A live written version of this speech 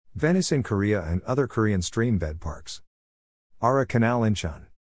Venice in Korea and other Korean stream bed parks. Ara Canal Incheon.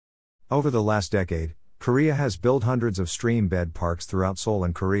 Over the last decade, Korea has built hundreds of stream bed parks throughout Seoul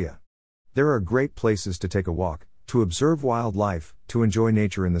and Korea. There are great places to take a walk, to observe wildlife, to enjoy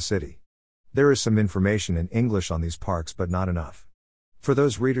nature in the city. There is some information in English on these parks but not enough. For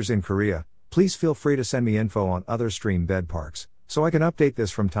those readers in Korea, please feel free to send me info on other stream bed parks, so I can update this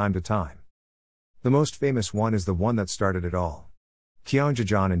from time to time. The most famous one is the one that started it all.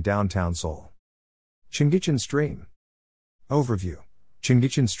 Gyeongjajeon in downtown Seoul. Chungcheon Stream. Overview.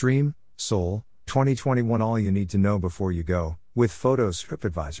 Chungcheon Stream, Seoul, 2021. All you need to know before you go, with photos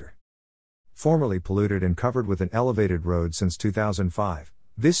TripAdvisor. Formerly polluted and covered with an elevated road since 2005,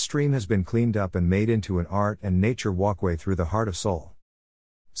 this stream has been cleaned up and made into an art and nature walkway through the heart of Seoul.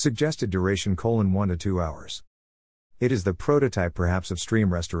 Suggested duration: 1 to 2 hours. It is the prototype perhaps of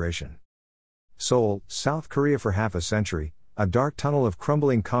stream restoration. Seoul, South Korea. For half a century, a dark tunnel of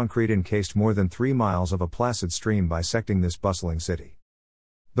crumbling concrete encased more than 3 miles of a placid stream bisecting this bustling city.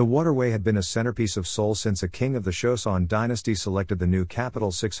 The waterway had been a centerpiece of Seoul since a king of the Joseon dynasty selected the new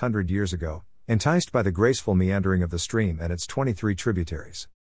capital 600 years ago, enticed by the graceful meandering of the stream and its 23 tributaries.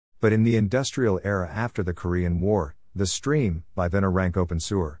 But in the industrial era after the Korean War, the stream, by then a rank open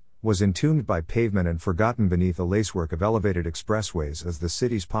sewer, was entombed by pavement and forgotten beneath a lacework of elevated expressways as the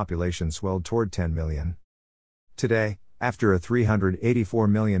city's population swelled toward 10 million. Today, after a $384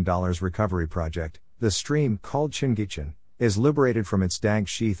 million recovery project, the stream, called Chungcheon, is liberated from its dank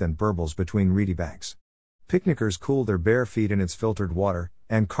sheath and burbles between reedy banks. Picnickers cool their bare feet in its filtered water,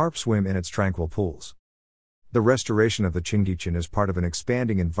 and carp swim in its tranquil pools. The restoration of the Chungcheon is part of an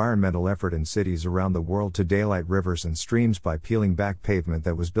expanding environmental effort in cities around the world to daylight rivers and streams by peeling back pavement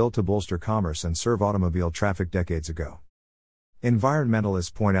that was built to bolster commerce and serve automobile traffic decades ago.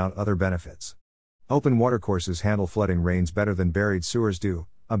 Environmentalists point out other benefits. Open watercourses handle flooding rains better than buried sewers do,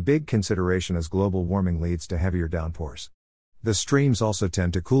 a big consideration as global warming leads to heavier downpours. The streams also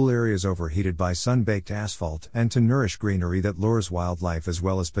tend to cool areas overheated by sun-baked asphalt and to nourish greenery that lures wildlife as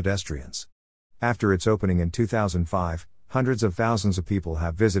well as pedestrians. After its opening in 2005, hundreds of thousands of people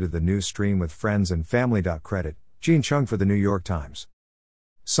have visited the new stream with friends and family. Credit Jean Chung for the New York Times.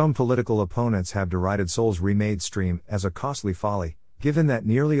 Some political opponents have derided Seoul's remade stream as a costly folly, given that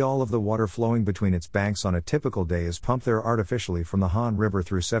nearly all of the water flowing between its banks on a typical day is pumped there artificially from the Han River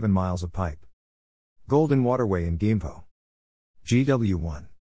through 7 miles of pipe. Golden Waterway in Gimpo. GW1.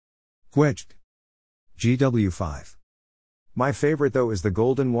 Gwejt. GW5. My favorite though is the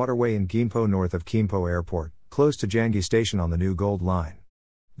Golden Waterway in Gimpo north of Gimpo Airport, close to Jangi Station on the new Gold Line.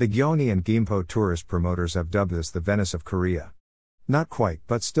 The Gyeonggi and Gimpo tourist promoters have dubbed this the Venice of Korea. Not quite,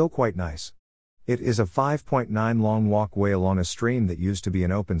 but still quite nice. It is a 5.9 long walkway along a stream that used to be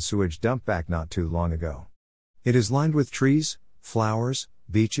an open sewage dump back not too long ago. It is lined with trees, flowers,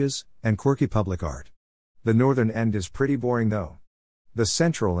 beaches, and quirky public art. The northern end is pretty boring though. The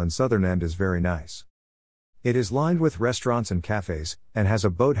central and southern end is very nice. It is lined with restaurants and cafes, and has a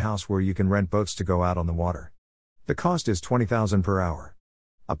boathouse where you can rent boats to go out on the water. The cost is 20,000 per hour.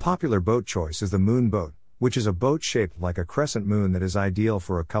 A popular boat choice is the moon boat, which is a boat shaped like a crescent moon that is ideal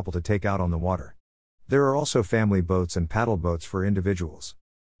for a couple to take out on the water. There are also family boats and paddle boats for individuals.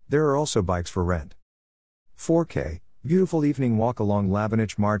 There are also bikes for rent. 4K, beautiful evening walk along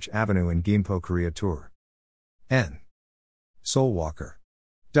Venice March Avenue in Gimpo, Korea tour. N. Seoul Walker.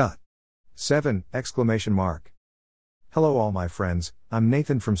 7! Hello all my friends, I'm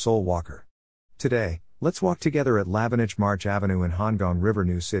Nathan from Seoul Walker. Today, let's walk together at Venice March Avenue in Hongong River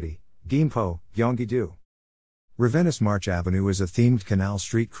New City, Gimpo, Gyeonggi-do. Venice March Avenue is a themed canal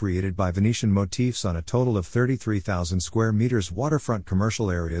street created by Venetian motifs on a total of 33,000 square meters waterfront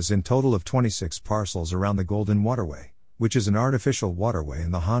commercial areas in total of 26 parcels around the Golden Waterway, which is an artificial waterway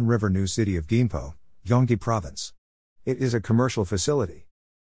in the Han River New City of Gimpo, Gyeonggi Province. It is a commercial facility.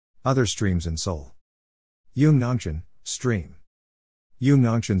 Other streams in Seoul. Yeongnam Stream.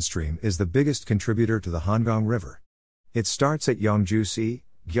 Yeongnam Stream is the biggest contributor to the Hongong River. It starts at Yeongju-si,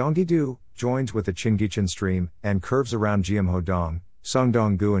 Gyeonggi-do, joins with the Chungcheon Stream, and curves around Gyeomho-dong,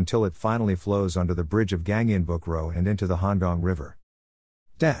 Songdong-gu until it finally flows under the bridge of Gangneung-buk-ro and into the Hongong River.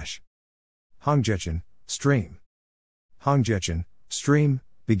 Hongcheon Stream. Hongcheon Stream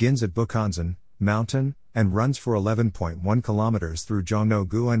begins at Bukhansan Mountain and runs for 11.1 kilometers through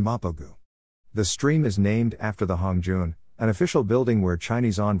Jongno-gu and Mapo-gu. The stream is named after the Hongjun, an official building where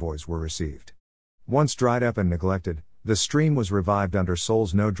Chinese envoys were received. Once dried up and neglected, the stream was revived under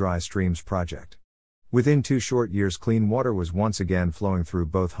Seoul's No Dry Streams project. Within 2 short years, clean water was once again flowing through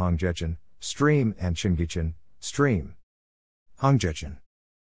both Hongcheon Stream and Chungcheon Stream. Hongcheon.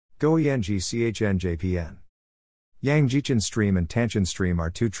 Goenggchnjpn. Yangjichen Stream and Tanshan Stream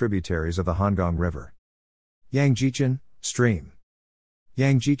are two tributaries of the Hangong River. Yangjichen Stream.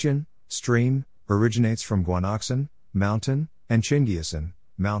 Yangjichen Stream originates from Guanxin Mountain and Qingyisan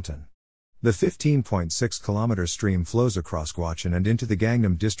Mountain. The 15.6 km stream flows across Guachen and into the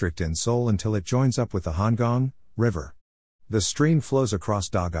Gangnam district in Seoul until it joins up with the Hangong River. The stream flows across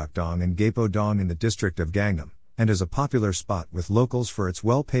Dogok-dong and Gapo-dong in the district of Gangnam, and is a popular spot with locals for its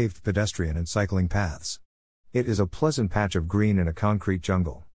well-paved pedestrian and cycling paths. It is a pleasant patch of green in a concrete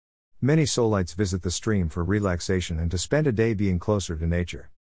jungle. Many Seoulites visit the stream for relaxation and to spend a day being closer to nature.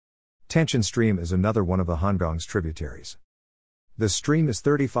 Tanshan Stream is another one of the Hangong's tributaries. The stream is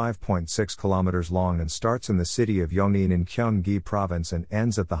 35.6 kilometers long and starts in the city of Yongin in Gyeonggi Province and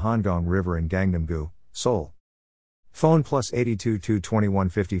ends at the Hangong River in Gangnam-gu, Seoul. Phone +82 2 21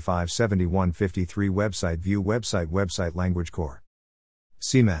 55 71 53. Website view website language core.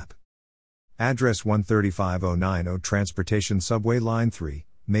 See map. Address 135090 Transportation Subway Line 3,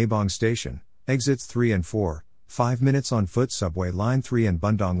 Maebong Station, Exits 3 and 4, 5 minutes on foot. Subway Line 3 and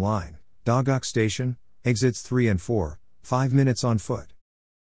Bundong Line, Dogok Station, Exits 3 and 4, 5 minutes on foot.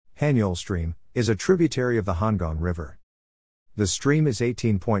 Hanyol Stream is a tributary of the Hangong River. The stream is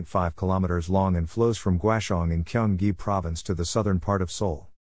 18.5 kilometers long and flows from Gwacheong in Gyeonggi Province to the southern part of Seoul.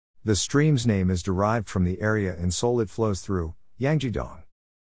 The stream's name is derived from the area in Seoul it flows through, Yangjidong.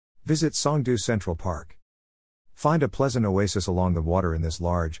 Visit Songdo Central Park. Find a pleasant oasis along the water in this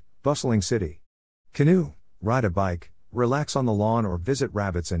large, bustling city. Canoe, ride a bike, relax on the lawn or visit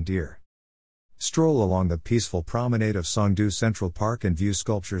rabbits and deer. Stroll along the peaceful promenade of Songdo Central Park and view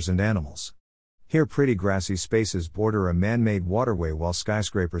sculptures and animals. Here pretty grassy spaces border a man-made waterway while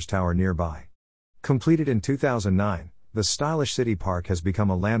skyscrapers tower nearby. Completed in 2009, the stylish city park has become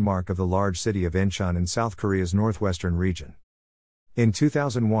a landmark of the large city of Incheon in South Korea's northwestern region. In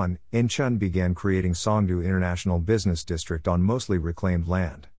 2001, Incheon began creating Songdo International Business District on mostly reclaimed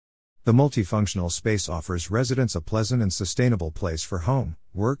land. The multifunctional space offers residents a pleasant and sustainable place for home,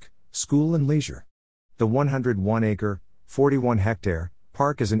 work, school and leisure. The 101-acre, 41-hectare,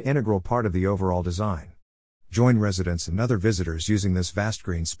 park is an integral part of the overall design. Join residents and other visitors using this vast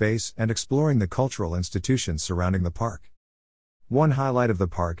green space and exploring the cultural institutions surrounding the park. One highlight of the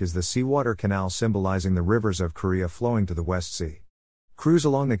park is the Seawater Canal symbolizing the rivers of Korea flowing to the West Sea. Cruise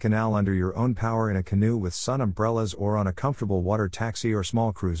along the canal under your own power in a canoe with sun umbrellas or on a comfortable water taxi or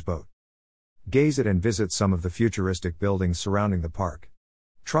small cruise boat. Gaze at and visit some of the futuristic buildings surrounding the park.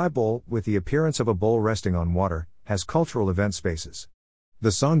 Tri-Bowl, with the appearance of a bowl resting on water, has cultural event spaces. The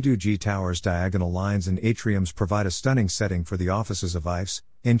Songdo-ji Tower's diagonal lines and atriums provide a stunning setting for the offices of IFES,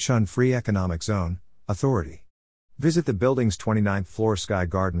 Incheon Free Economic Zone, Authority. Visit the building's 29th floor Sky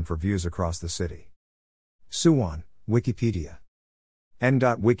Garden for views across the city. Suwon, Wikipedia.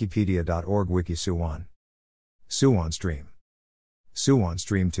 n.wikipedia.org Wiki Suwon. Suwon Stream. Suwon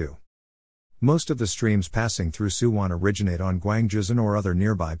Stream 2. Most of the streams passing through Suwon originate on Gwangjuzan or other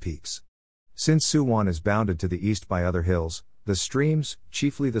nearby peaks. Since Suwon is bounded to the east by other hills, the streams,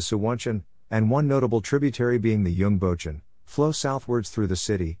 chiefly the Suwoncheon, and one notable tributary being the Yungbocheon, flow southwards through the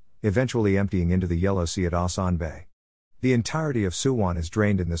city, eventually emptying into the Yellow Sea at Asan Bay. The entirety of Suwon is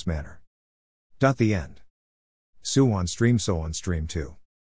drained in this manner. The end. Suwon Stream 2.